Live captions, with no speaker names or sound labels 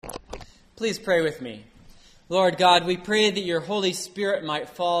Please pray with me. Lord God, we pray that your Holy Spirit might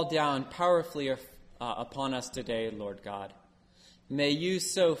fall down powerfully upon us today, Lord God. May you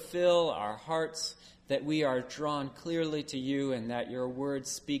so fill our hearts that we are drawn clearly to you and that your word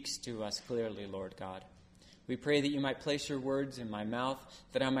speaks to us clearly, Lord God. We pray that you might place your words in my mouth,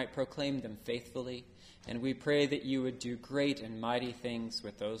 that I might proclaim them faithfully. And we pray that you would do great and mighty things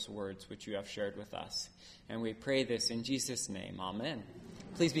with those words which you have shared with us. And we pray this in Jesus' name. Amen.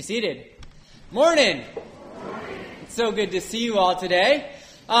 Please be seated. Morning. It's so good to see you all today.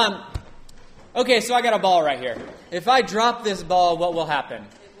 Okay, so I got a ball right here. If I drop this ball, what will happen?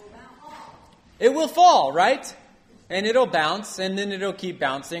 It will fall, right? And it'll bounce, and then it'll keep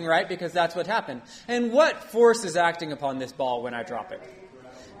bouncing, right? Because that's what happened. And what force is acting upon this ball when I drop it?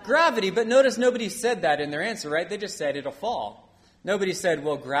 Gravity. But notice nobody said that in their answer, right? They just said it'll fall. Nobody said,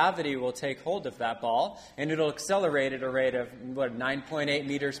 well, gravity will take hold of that ball, and it'll accelerate at a rate of, 9.8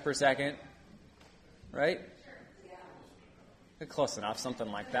 meters per second? Right? Close enough, something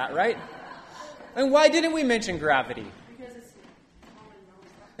like that, right? And why didn't we mention gravity? Because it's common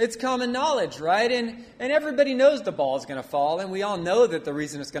knowledge. It's common knowledge, right? And everybody knows the ball is going to fall, and we all know that the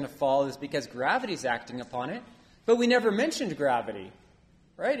reason it's going to fall is because gravity's acting upon it. But we never mentioned gravity,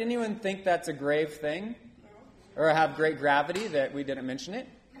 right? Anyone think that's a grave thing? Or have great gravity that we didn't mention it?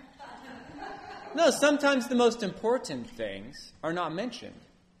 No, sometimes the most important things are not mentioned.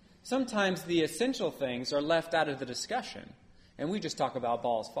 Sometimes the essential things are left out of the discussion, and we just talk about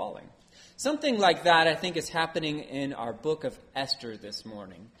balls falling. Something like that, I think, is happening in our book of Esther this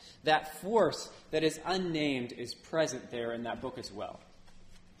morning. That force that is unnamed is present there in that book as well.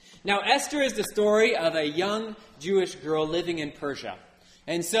 Now, Esther is the story of a young Jewish girl living in Persia.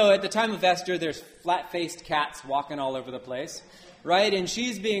 And so at the time of Esther, there's flat-faced cats walking all over the place, right? And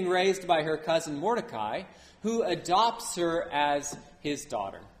she's being raised by her cousin Mordecai, who adopts her as his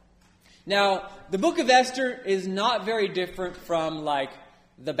daughter. Now, the book of Esther is not very different from, like,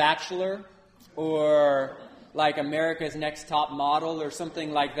 The Bachelor or, like, America's Next Top Model or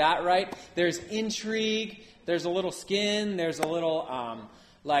something like that, right? There's intrigue, there's a little skin, there's a little,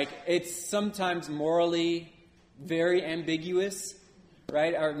 it's sometimes morally very ambiguous,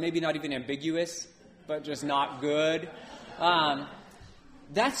 right? Or maybe not even ambiguous, but just not good.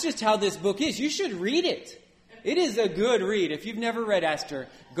 That's just how this book is. You should read it. It is a good read. If you've never read Esther,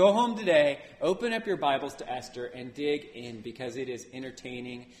 go home today, open up your Bibles to Esther, and dig in because it is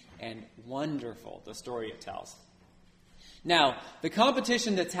entertaining and wonderful, the story it tells. Now, the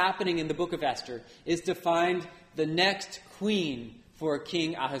competition that's happening in the book of Esther is to find the next queen for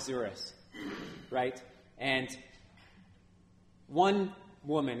King Ahasuerus, right? And one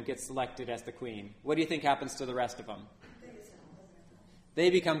woman gets selected as the queen. What do you think happens to the rest of them? They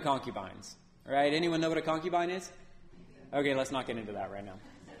become concubines. All right, anyone know what a concubine is? Okay, let's not get into that right now.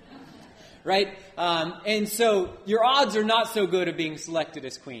 Right? And so your odds are not so good of being selected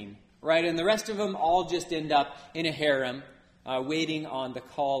as queen. Right? And the rest of them all just end up in a harem waiting on the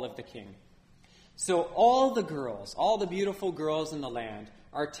call of the king. So all the girls, all the beautiful girls in the land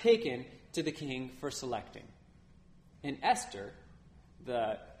are taken to the king for selecting. And Esther,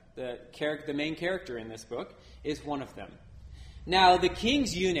 the main character in this book, is one of them. Now, the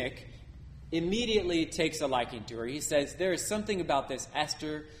king's eunuch immediately takes a liking to her. He says, there is something about this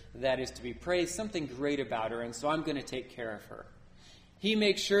Esther that is to be praised, something great about her, and so I'm going to take care of her. He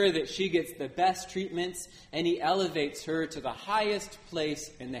makes sure that she gets the best treatments, and he elevates her to the highest place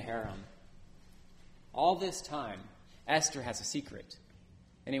in the harem. All this time, Esther has a secret.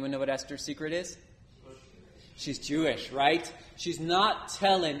 Anyone know what Esther's secret is? She's Jewish, right? She's not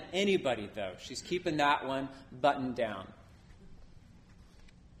telling anybody, though. She's keeping that one buttoned down.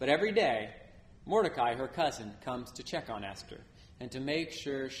 But every day, Mordecai, her cousin, comes to check on Esther and to make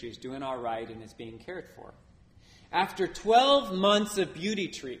sure she's doing all right and is being cared for. After 12 months of beauty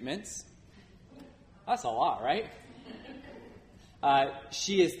treatments, that's a lot, right?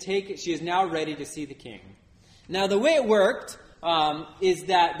 She is now ready to see the king. Now, the way it worked is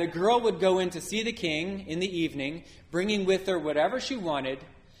that the girl would go in to see the king in the evening, bringing with her whatever she wanted,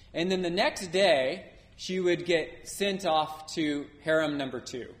 and then the next day, she would get sent off to harem number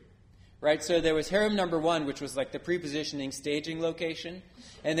 2. Right? So there was harem number 1, which was like the prepositioning staging location.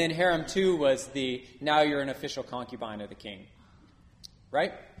 And then harem 2 was now you're an official concubine of the king.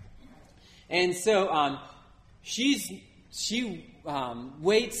 Right? And so she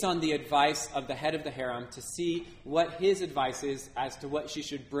waits on the advice of the head of the harem to see what his advice is as to what she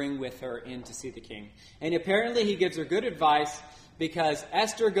should bring with her in to see the king. And apparently he gives her good advice because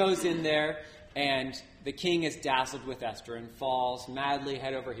Esther goes in there and the king is dazzled with Esther and falls madly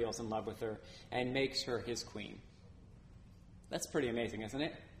head over heels in love with her and makes her his queen. That's pretty amazing, isn't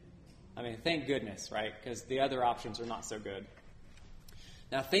it? I mean, thank goodness, right? Because the other options are not so good.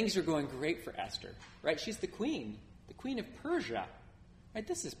 Now, things are going great for Esther, right? She's the queen of Persia. Right?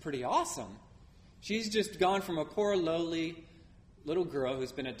 This is pretty awesome. She's just gone from a poor, lowly little girl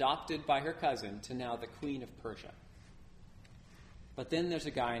who's been adopted by her cousin to now the queen of Persia. But then there's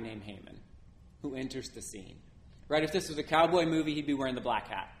a guy named Haman who enters the scene. Right? If this was a cowboy movie, he'd be wearing the black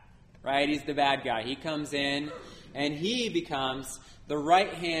hat. Right? He's the bad guy. He comes in and he becomes the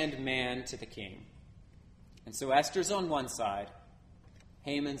right-hand man to the king. And so Esther's on one side,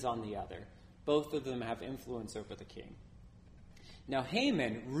 Haman's on the other. Both of them have influence over the king. Now,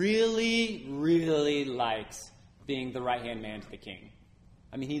 Haman really, really likes being the right-hand man to the king.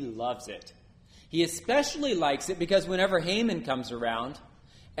 I mean, he loves it. He especially likes it because whenever Haman comes around,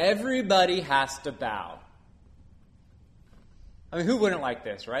 everybody has to bow. I mean, who wouldn't like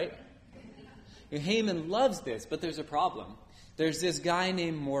this, right? Haman loves this, but there's a problem. There's this guy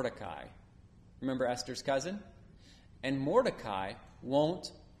named Mordecai. Remember Esther's cousin? And Mordecai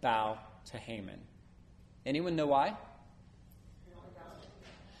won't bow to Haman. Anyone know why?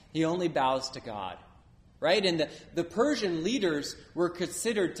 He only bows to God. Right? And the Persian leaders were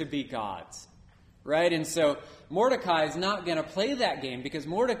considered to be gods. Right? And so Mordecai is not going to play that game because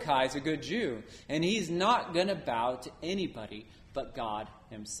Mordecai is a good Jew. And he's not going to bow to anybody but God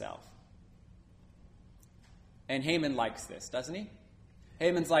himself. And Haman likes this, doesn't he?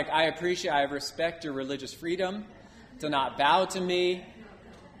 Haman's like, I respect your religious freedom to not bow to me.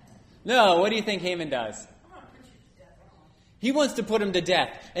 No, what do you think Haman does? He wants to put him to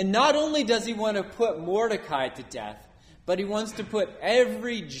death. And not only does he want to put Mordecai to death, but he wants to put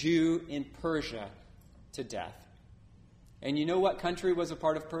every Jew in Persia to death. And you know what country was a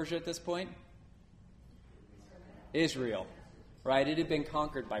part of Persia at this point? Israel. Right? It had been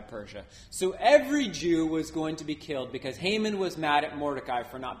conquered by Persia. So every Jew was going to be killed because Haman was mad at Mordecai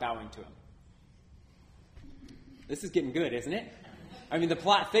for not bowing to him. This is getting good, isn't it? I mean, the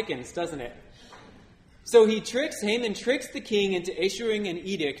plot thickens, doesn't it? So Haman tricks the king into issuing an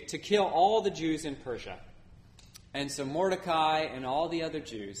edict to kill all the Jews in Persia. And so Mordecai and all the other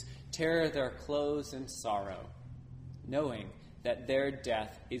Jews tear their clothes in sorrow, knowing that their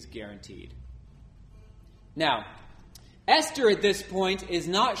death is guaranteed. Now, Esther at this point is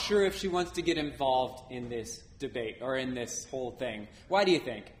not sure if she wants to get involved in this debate or in this whole thing. Why do you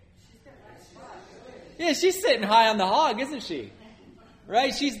think? Yeah, she's sitting high on the hog, isn't she?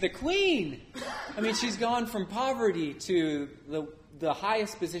 Right? She's the queen. I mean, she's gone from poverty to the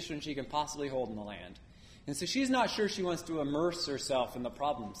highest position she can possibly hold in the land. And so she's not sure she wants to immerse herself in the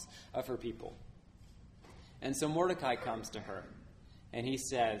problems of her people. And so Mordecai comes to her and he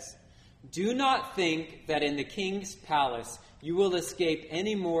says, do not think that in the king's palace you will escape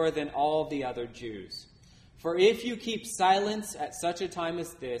any more than all the other Jews. For if you keep silence at such a time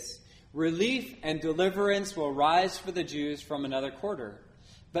as this, relief and deliverance will rise for the Jews from another quarter.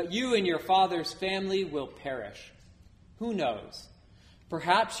 But you and your father's family will perish. Who knows?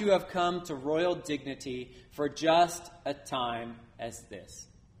 Perhaps you have come to royal dignity for just a time as this.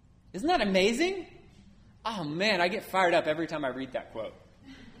 Isn't that amazing? Oh man, I get fired up every time I read that quote.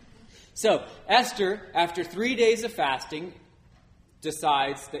 So, Esther, after 3 days of fasting,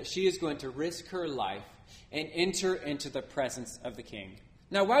 decides that she is going to risk her life and enter into the presence of the king.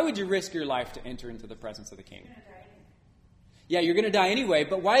 Now, why would you risk your life to enter into the presence of the king? Yeah, you're going to die anyway,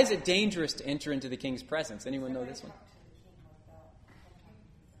 but why is it dangerous to enter into the king's presence? Anyone know this one?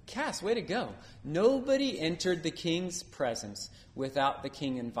 Cass, way to go. Nobody entered the king's presence without the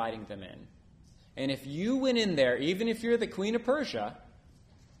king inviting them in. And if you went in there, even if you're the queen of Persia,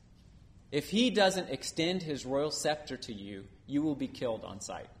 if he doesn't extend his royal scepter to you, you will be killed on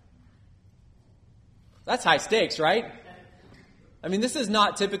sight. That's high stakes, right? I mean, this is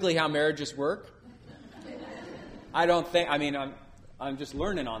not typically how marriages work. I'm just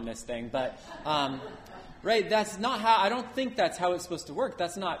learning on this thing, but, right, that's not how, I don't think that's how it's supposed to work.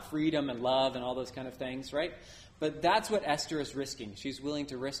 That's not freedom and love and all those kind of things, right? But that's what Esther is risking. She's willing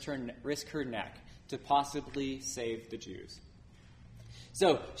to risk her neck to possibly save the Jews.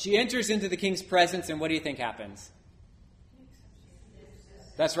 So she enters into the king's presence, and what do you think happens?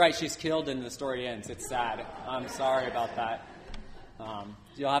 That's right, she's killed and the story ends. It's sad. I'm sorry about that.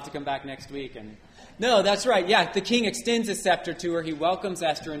 You'll have to come back next week. No, that's right. Yeah, the king extends his scepter to her. He welcomes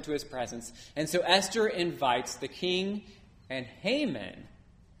Esther into his presence. And so Esther invites the king and Haman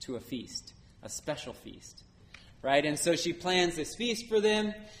to a feast, a special feast. Right? And so she plans this feast for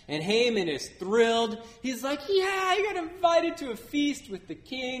them, and Haman is thrilled. He's like, yeah, I got invited to a feast with the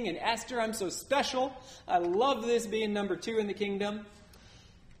king and Esther. I'm so special. I love this being number 2 in the kingdom.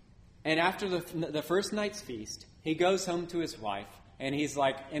 And after the first night's feast, he goes home to his wife, And he's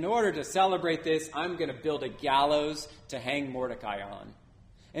like, in order to celebrate this, I'm going to build a gallows to hang Mordecai on.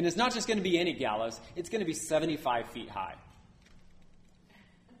 And it's not just going to be any gallows. It's going to be 75 feet high.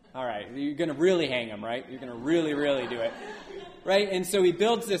 All right, you're going to really hang him, right? You're going to really, really do it. Right? And so he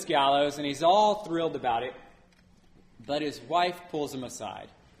builds this gallows, and he's all thrilled about it. But his wife pulls him aside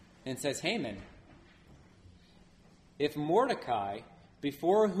and says, Haman, if Mordecai,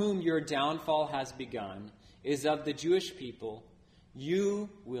 before whom your downfall has begun, is of the Jewish people, you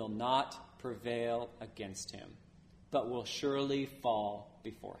will not prevail against him, but will surely fall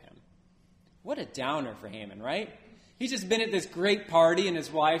before him. What a downer for Haman, right? He's just been at this great party, and his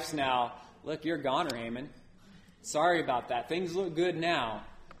wife's now, look, you're a goner, Haman. Sorry about that. Things look good now,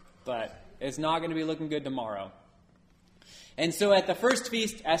 but it's not going to be looking good tomorrow. And so at the first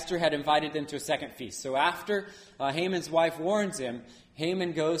feast, Esther had invited them to a second feast. So after Haman's wife warns him,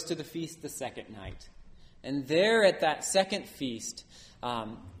 Haman goes to the feast the second night. And there at that second feast,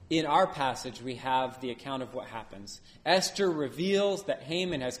 in our passage, we have the account of what happens. Esther reveals that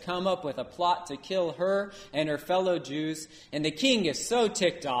Haman has come up with a plot to kill her and her fellow Jews, and the king is so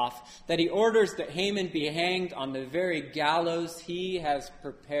ticked off that he orders that Haman be hanged on the very gallows he has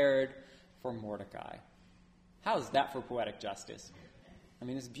prepared for Mordecai. How is that for poetic justice? I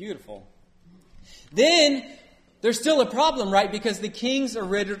mean, it's beautiful. Then, there's still a problem, right? Because the king's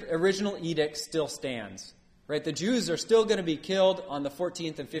original edict still stands. Right, the Jews are still going to be killed on the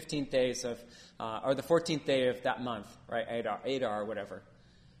 14th and 15th days of, or the 14th day of that month, right, Adar or whatever.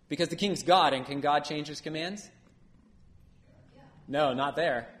 Because the king's God, and can God change his commands? No, not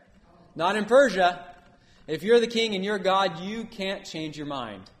there. Not in Persia. If you're the king and you're God, you can't change your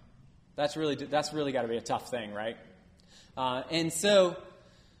mind. That's really got to be a tough thing, right? And so,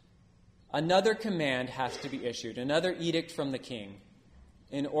 another command has to be issued, another edict from the king,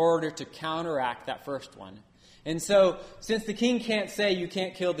 in order to counteract that first one. And so, since the king can't say you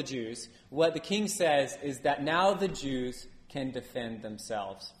can't kill the Jews, what the king says is that now the Jews can defend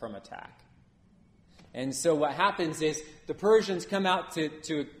themselves from attack. And so what happens is the Persians come out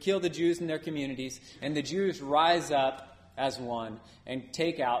to kill the Jews in their communities, and the Jews rise up as one and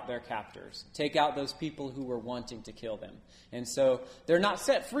take out their captors, take out those people who were wanting to kill them. And so they're not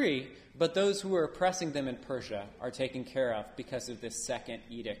set free, but those who are oppressing them in Persia are taken care of because of this second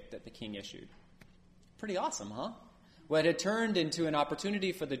edict that the king issued. Pretty awesome, huh? What had turned into an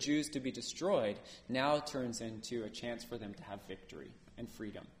opportunity for the Jews to be destroyed now turns into a chance for them to have victory and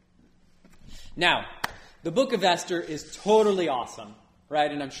freedom. Now, the book of Esther is totally awesome,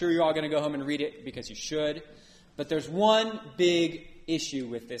 right? And I'm sure you're all going to go home and read it because you should. But there's one big issue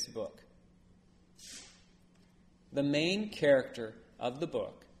with this book. The main character of the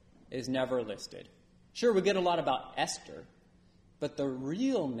book is never listed. Sure, we get a lot about Esther, but the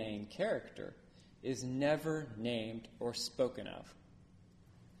real main character is never named or spoken of.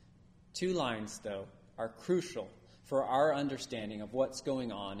 2 lines, though, are crucial for our understanding of what's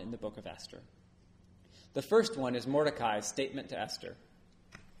going on in the book of Esther. The first one is Mordecai's statement to Esther.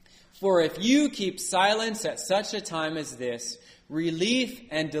 For if you keep silence at such a time as this, relief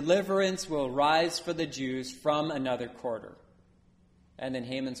and deliverance will rise for the Jews from another quarter. And then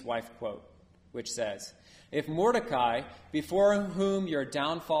Haman's wife quote, which says, if Mordecai, before whom your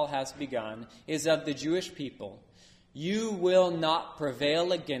downfall has begun, is of the Jewish people, you will not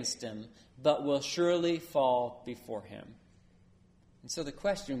prevail against him, but will surely fall before him. And so the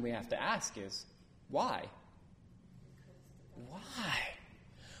question we have to ask is, why?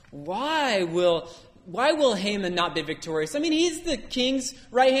 Why will Haman not be victorious? I mean, he's the king's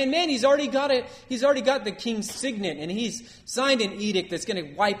right-hand man. He's already got the king's signet, and he's signed an edict that's going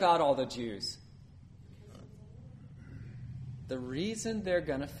to wipe out all the Jews. The reason they're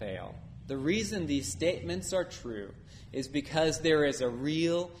going to fail, the reason these statements are true, is because there is a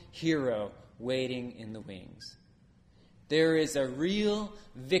real hero waiting in the wings. There is a real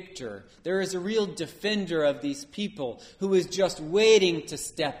victor. There is a real defender of these people who is just waiting to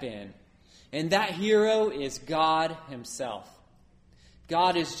step in. And that hero is God himself.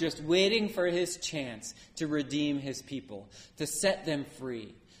 God is just waiting for his chance to redeem his people, to set them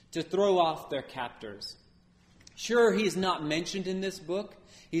free, to throw off their captors. Sure, he's not mentioned in this book.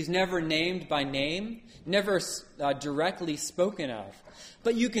 He's never named by name, never directly spoken of.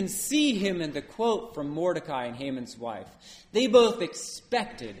 But you can see him in the quote from Mordecai and Haman's wife. They both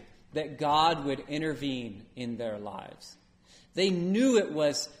expected that God would intervene in their lives. They knew it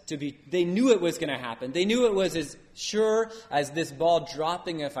was going to happen. They knew it was as sure as this ball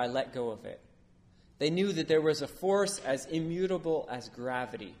dropping if I let go of it. They knew that there was a force as immutable as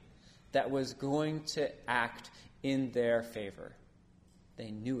gravity that was going to act in their favor. They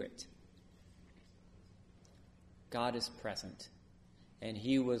knew it. God is present. and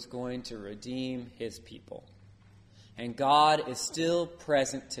he was going to redeem his people. And God is still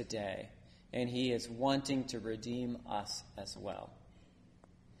present today, and he is wanting to redeem us as well.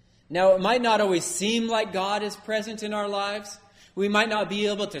 Now, it might not always seem like God is present in our lives. We might not be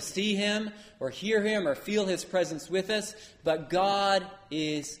able to see him or hear him or feel his presence with us, but God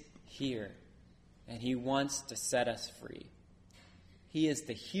is here, and he wants to set us free. He is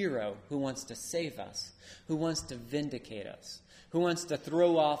the hero who wants to save us, who wants to vindicate us, who wants to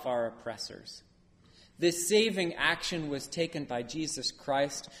throw off our oppressors. This saving action was taken by Jesus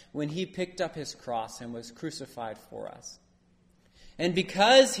Christ when he picked up his cross and was crucified for us. And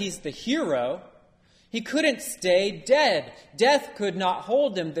because he's the hero, he couldn't stay dead. Death could not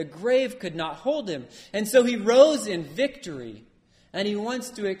hold him. The grave could not hold him. And so he rose in victory. And he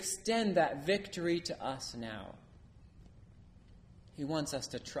wants to extend that victory to us now. He wants us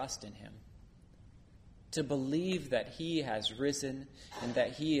to trust in him, to believe that he has risen and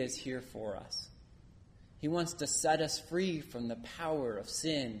that he is here for us. He wants to set us free from the power of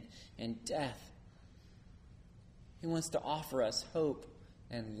sin and death. He wants to offer us hope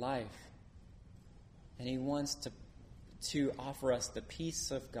and life. And he wants to offer us the peace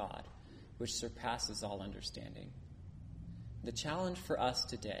of God, which surpasses all understanding. The challenge for us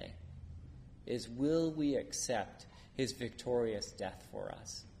today is, will we accept his victorious death for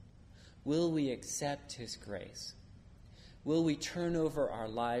us? Will we accept his grace? Will we turn over our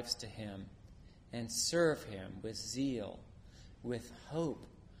lives to him and serve him with zeal, with hope,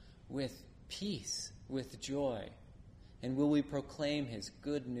 with peace, with joy? And will we proclaim his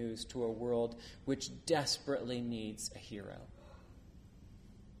good news to a world which desperately needs a hero?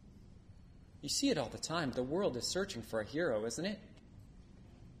 You see it all the time. The world is searching for a hero, isn't it?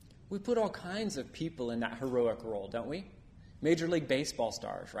 We put all kinds of people in that heroic role, don't we? Major League Baseball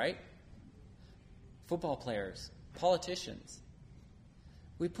stars, right? Football players, politicians.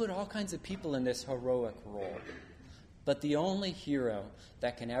 We put all kinds of people in this heroic role. But the only hero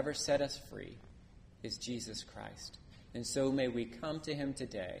that can ever set us free is Jesus Christ. And so may we come to him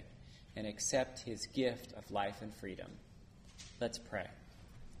today and accept his gift of life and freedom. Let's pray.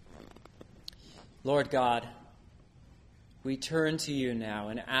 Lord God, we turn to you now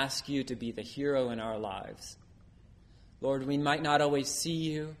and ask you to be the hero in our lives. Lord, we might not always see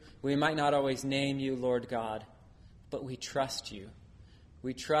you, we might not always name you, Lord God, but we trust you.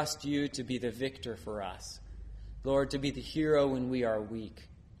 We trust you to be the victor for us. Lord, to be the hero when we are weak.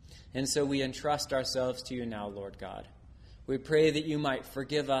 And so we entrust ourselves to you now, Lord God. We pray that you might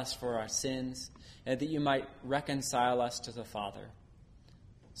forgive us for our sins and that you might reconcile us to the Father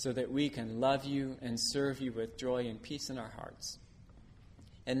so that we can love you and serve you with joy and peace in our hearts.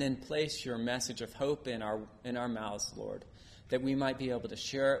 And then place your message of hope in our mouths, Lord, that we might be able to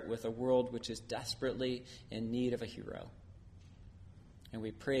share it with a world which is desperately in need of a hero. And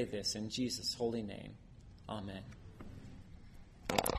we pray this in Jesus' holy name. Amen.